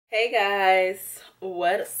Hey guys,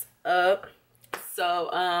 what's up? So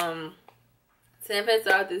today I'm gonna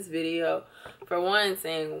start this video for one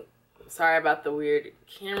saying sorry about the weird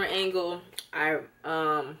camera angle. I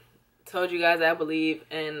told you guys, I believe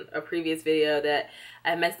in a previous video, that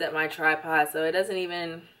I messed up my tripod, so it doesn't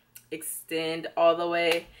even extend all the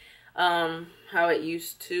way how it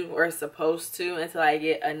used to or supposed to until I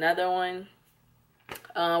get another one,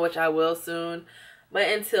 which I will soon. But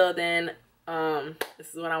until then,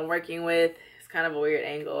 this is what I'm working with. It's kind of a weird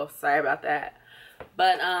angle, sorry about that.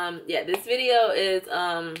 But yeah, this video is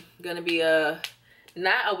gonna be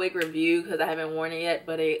not a wig review because I haven't worn it yet,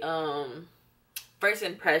 but a first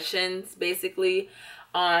impressions basically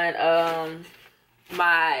on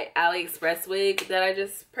my Aliexpress wig that I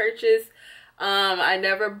just purchased. I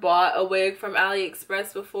never bought a wig from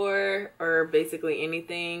Aliexpress before, or basically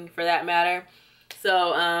anything for that matter.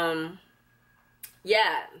 So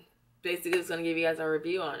yeah, basically it's gonna give you guys a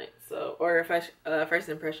review on it, so, or a first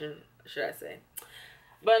impression, should I say.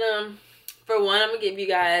 But for one, I'm gonna give you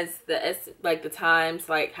guys the times,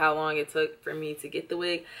 like how long it took for me to get the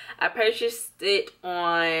wig. I purchased it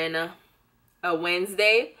on a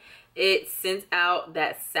Wednesday. It sent out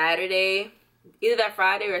that Saturday, either that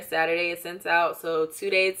Friday or Saturday it sent out. So 2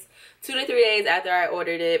 to 3 days after I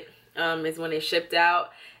ordered it is when it shipped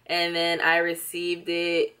out, and then I received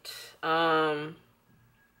it 2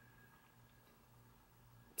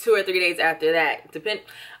 or 3 days after that.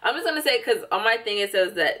 I'm just gonna say, because on my thing it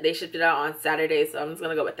says that they shipped it out on Saturday, so I'm just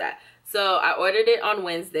gonna go with that. So I ordered it on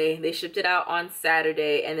Wednesday, they shipped it out on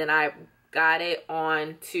Saturday, and then I got it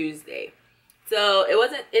on Tuesday. So it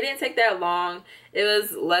didn't take that long. It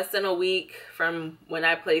was less than a week from when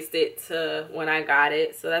I placed it to when I got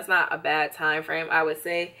it, so that's not a bad time frame, I would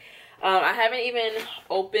say. I haven't even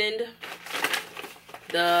opened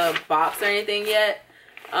the box or anything yet.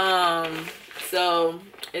 So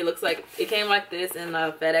it looks like it came like this in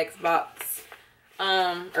a FedEx box,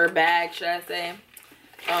 or bag, should I say.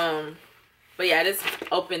 But yeah, I just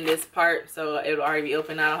opened this part, so it'll already be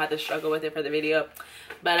open. I don't have to struggle with it for the video.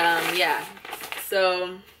 But yeah,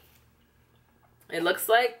 so it looks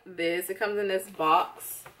like this. It comes in this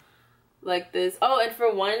box like this. Oh, and for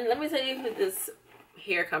one, let me tell you who this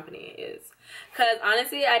hair company is, because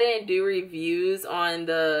honestly I didn't do reviews on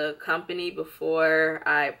the company before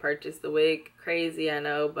I purchased the wig. Crazy, I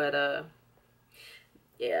know, but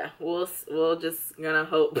yeah, we'll just gonna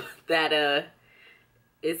hope that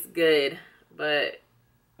it's good. But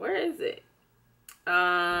where is it?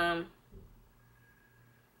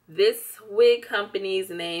 This wig company's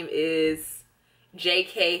name is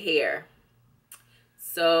JK Hair.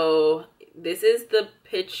 So this is the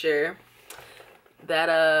picture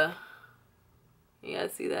that you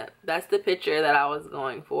guys see that? That's the picture that I was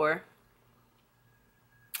going for.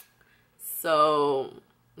 So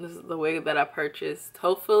this is the wig that I purchased.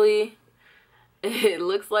 Hopefully it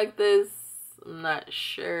looks like this. I'm not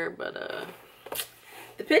sure, but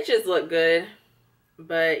the pictures look good.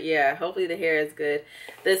 But yeah, hopefully the hair is good.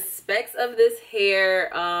 The specs of this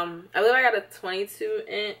hair, I believe I got a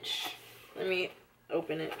 22-inch. Let me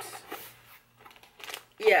open it.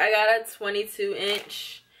 Yeah, I got a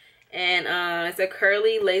 22-inch, and it's a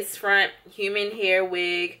curly lace front human hair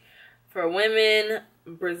wig for women,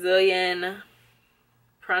 Brazilian,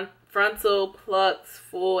 frontal plucks,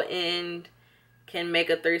 full end, can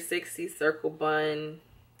make a 360 circle bun,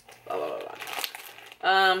 blah blah blah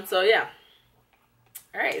blah. So yeah.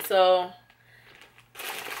 All right, so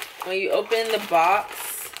when you open the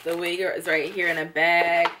box, the wig is right here in a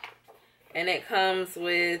bag, and it comes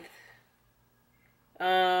with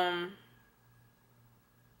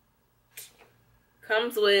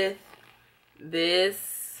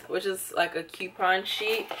this, which is like a coupon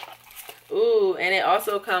sheet. Ooh, and it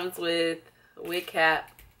also comes with a wig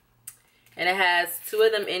cap, and it has 2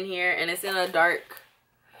 of them in here, and it's in a dark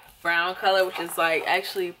brown color, which is like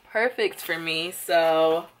actually perfect for me.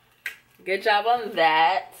 So good job on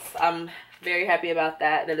that. I'm very happy about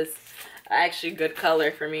that. That is actually good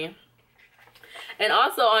color for me. And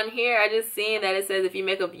also on here, I just seen that it says if you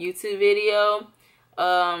make a YouTube video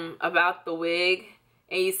about the wig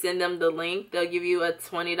and you send them the link, they'll give you a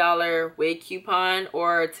 $20 wig coupon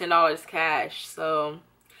or $10 cash. So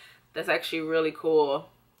that's actually really cool.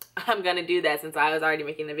 I'm gonna do that since I was already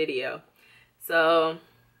making the video. So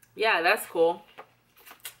yeah, that's cool.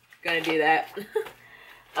 Gonna do that.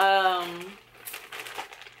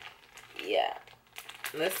 Yeah,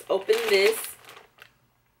 let's open this.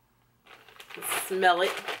 Smell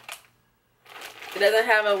it. It doesn't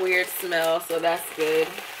have a weird smell, so that's good.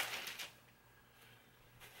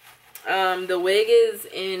 The wig is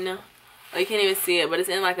in, oh, you can't even see it, but it's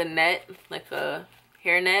in like a net, like a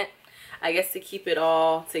hairnet, I guess, to keep it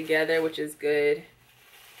all together, which is good.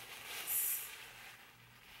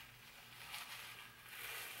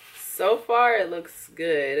 So far it looks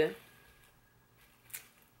good.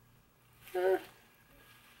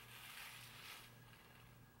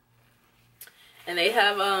 And they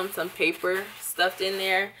have some paper stuffed in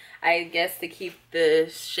there, I guess, to keep the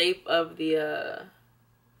shape of the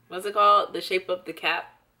what's it called? The shape of the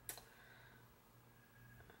cap.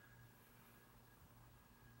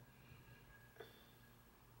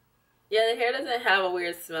 Yeah, the hair doesn't have a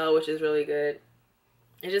weird smell, which is really good.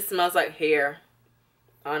 It just smells like hair,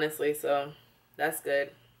 honestly, so that's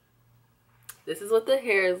good. This is what the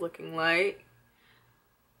hair is looking like.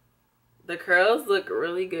 The curls look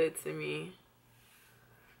really good to me.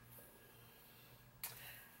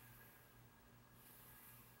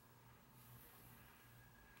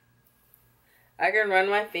 I can run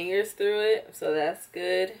my fingers through it, so that's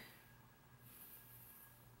good.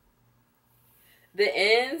 The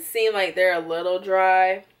ends seem like they're a little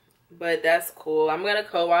dry, but that's cool. I'm gonna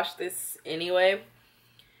co-wash this anyway,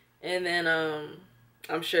 and then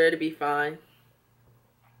I'm sure it'll be fine.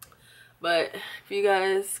 But if you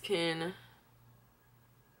guys can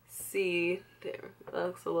see, there, that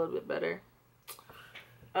looks a little bit better.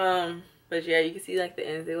 But yeah, you can see like the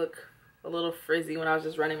ends, they look a little frizzy when I was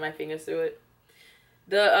just running my fingers through it.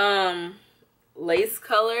 The lace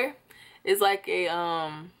color is like a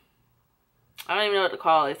I don't even know what to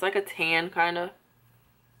call it. It's like a tan kind of.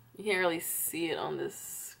 You can't really see it on this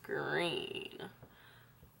screen,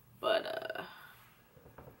 but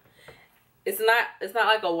it's not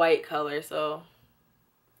like a white color, so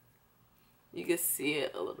you can see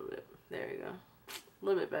it a little bit. There you go, a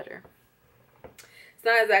little bit better. It's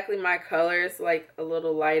not exactly my color. It's like a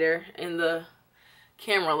little lighter, and the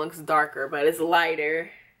camera looks darker, but it's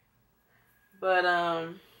lighter. But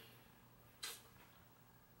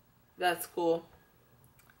that's cool.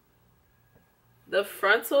 The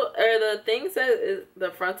frontal, or the thing says the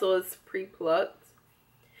frontal is pre-plucked.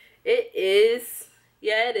 It is.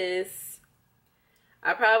 Yeah, it is.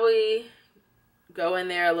 I probably go in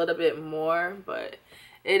there a little bit more, but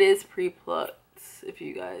it is pre-plucked. If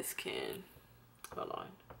you guys can, hold on.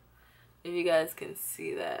 If you guys can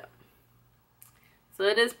see that. So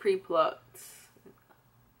it is pre-plucked.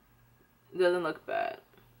 It doesn't look bad.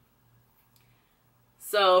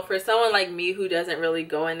 So for someone like me who doesn't really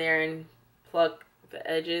go in there and pluck the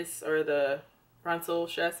edges or the frontal,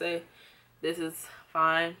 should I say, this is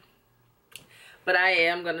fine. But I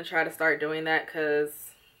am going to try to start doing that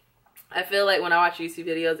because I feel like when I watch YouTube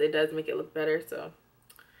videos, it does make it look better. So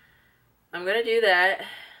I'm going to do that.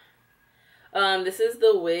 This is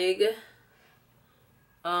the wig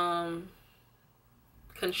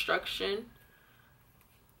construction,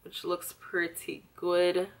 which looks pretty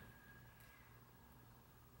good.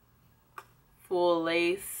 Full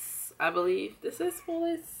lace, I believe. This is full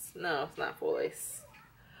lace? No, it's not full lace.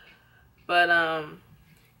 But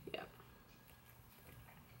yeah.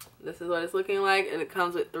 This is what it's looking like, and it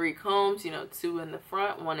comes with 3 combs, you know, 2 in the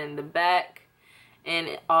front, 1 in the back. And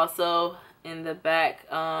it also in the back,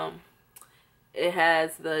 it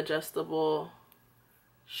has the adjustable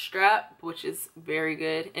strap, which is very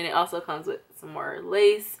good. And it also comes with some more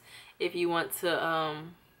lace if you want to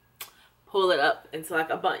pull it up into like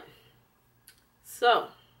a bun. So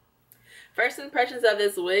first impressions of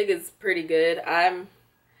this wig is pretty good. I'm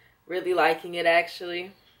really liking it,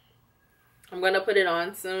 actually. I'm gonna put it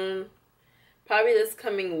on soon, probably this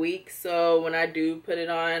coming week. So when I do put it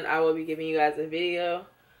on, I will be giving you guys a video.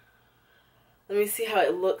 Let me see how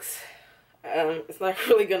it looks. It's not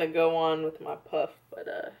really gonna go on with my puff,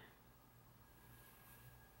 but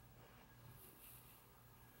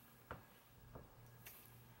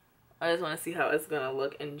I just want to see how it's gonna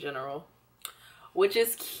look in general, which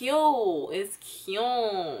is cute. It's cute.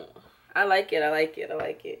 I like it. I like it. I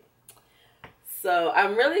like it. So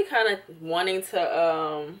I'm really kind of wanting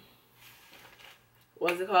to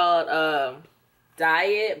what's it called, dye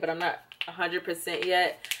it, but I'm not 100%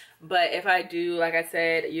 yet. But if I do, like I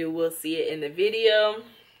said, you will see it in the video.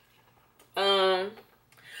 So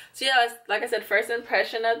yeah, like I said, first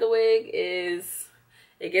impression of the wig is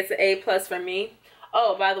it gets an A+ for me.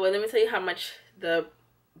 Oh, by the way, let me tell you how much the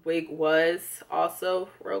wig was also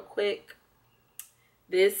real quick.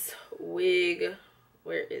 This wig,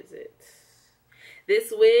 where is it?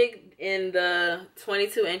 This wig in the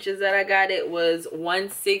 22 inches that I got, it was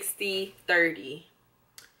 $160.30.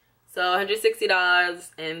 So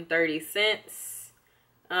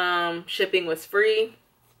 $160.30. Shipping was free,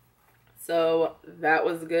 so that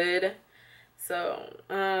was good. So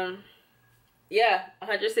yeah,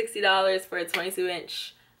 $160 for a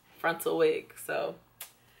 22-inch frontal wig. So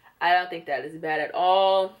I don't think that is bad at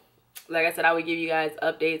all. Like I said, I would give you guys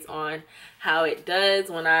updates on how it does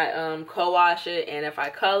when I co-wash it and if I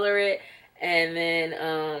color it, and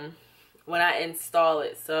then when I install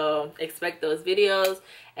it. So expect those videos.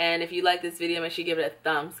 And if you like this video, make sure you give it a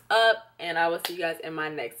thumbs up, and I will see you guys in my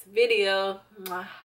next video. Mwah.